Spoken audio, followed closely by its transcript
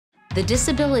the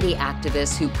disability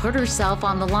activist who put herself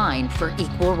on the line for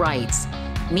equal rights.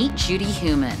 Meet Judy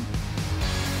Heumann.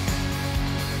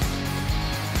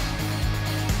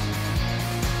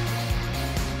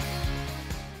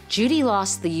 Judy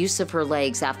lost the use of her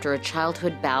legs after a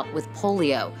childhood bout with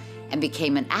polio and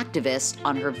became an activist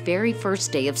on her very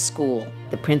first day of school.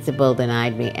 The principal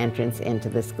denied me entrance into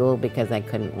the school because I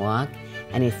couldn't walk,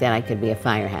 and he said I could be a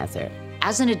fire hazard.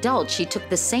 As an adult, she took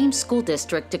the same school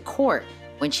district to court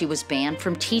when she was banned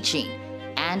from teaching,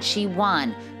 and she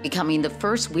won, becoming the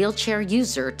first wheelchair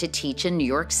user to teach in New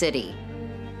York City.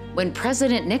 When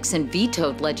President Nixon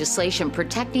vetoed legislation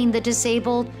protecting the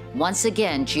disabled, once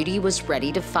again, Judy was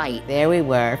ready to fight. There we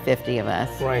were, 50 of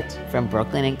us, right, from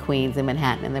Brooklyn and Queens and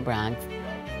Manhattan and the Bronx,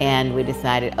 and we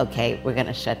decided, okay, we're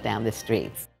gonna shut down the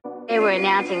streets. They were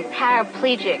announcing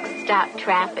paraplegics stop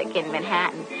traffic in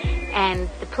Manhattan, and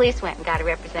the police went and got a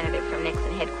representative from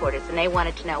Nixon headquarters, and they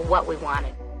wanted to know what we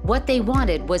wanted. What they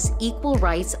wanted was equal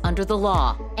rights under the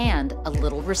law and a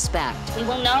little respect. We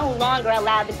will no longer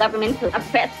allow the government to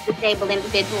oppress disabled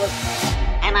individuals,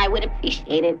 and I would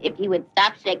appreciate it if you would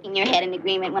stop shaking your head in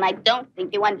agreement when I don't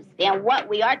think you understand what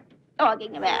we are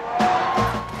talking about.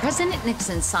 President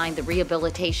Nixon signed the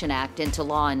Rehabilitation Act into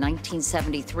law in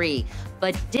 1973,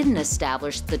 but didn't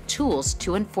establish the tools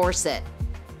to enforce it.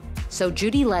 So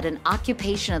Judy led an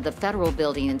occupation of the federal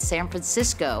building in San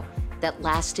Francisco that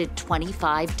lasted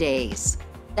 25 days.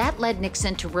 That led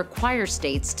Nixon to require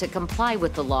states to comply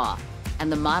with the law,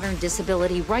 and the modern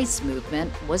disability rights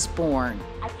movement was born.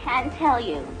 I can tell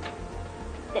you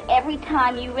that every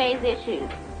time you raise issues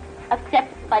of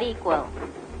separate but equal,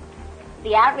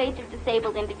 the outrage of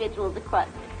disabled individuals across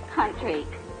the country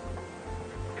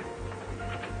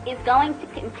is going to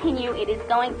continue. It is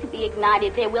going to be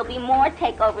ignited. There will be more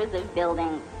takeovers of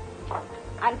buildings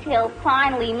until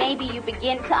finally maybe you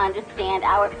begin to understand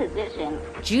our position.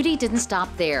 Judy didn't stop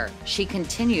there. She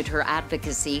continued her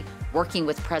advocacy, working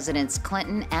with Presidents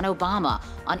Clinton and Obama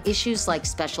on issues like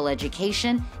special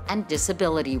education and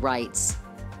disability rights.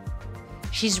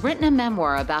 She's written a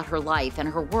memoir about her life and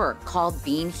her work called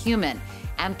Being Human,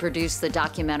 and produced the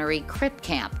documentary Crip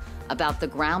Camp, about the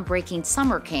groundbreaking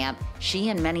summer camp she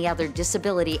and many other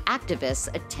disability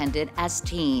activists attended as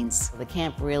teens. The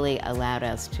camp really allowed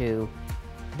us to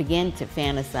begin to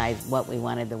fantasize what we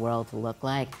wanted the world to look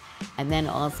like, and then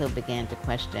also began to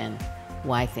question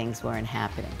why things weren't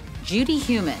happening. Judy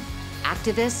Heumann,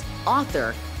 activist,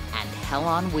 author, and hell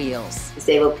on wheels.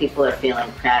 Disabled people are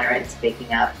feeling prouder and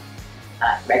speaking up,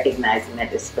 recognizing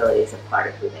that disability is a part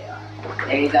of who they are.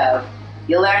 There you go.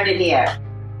 You learned it here.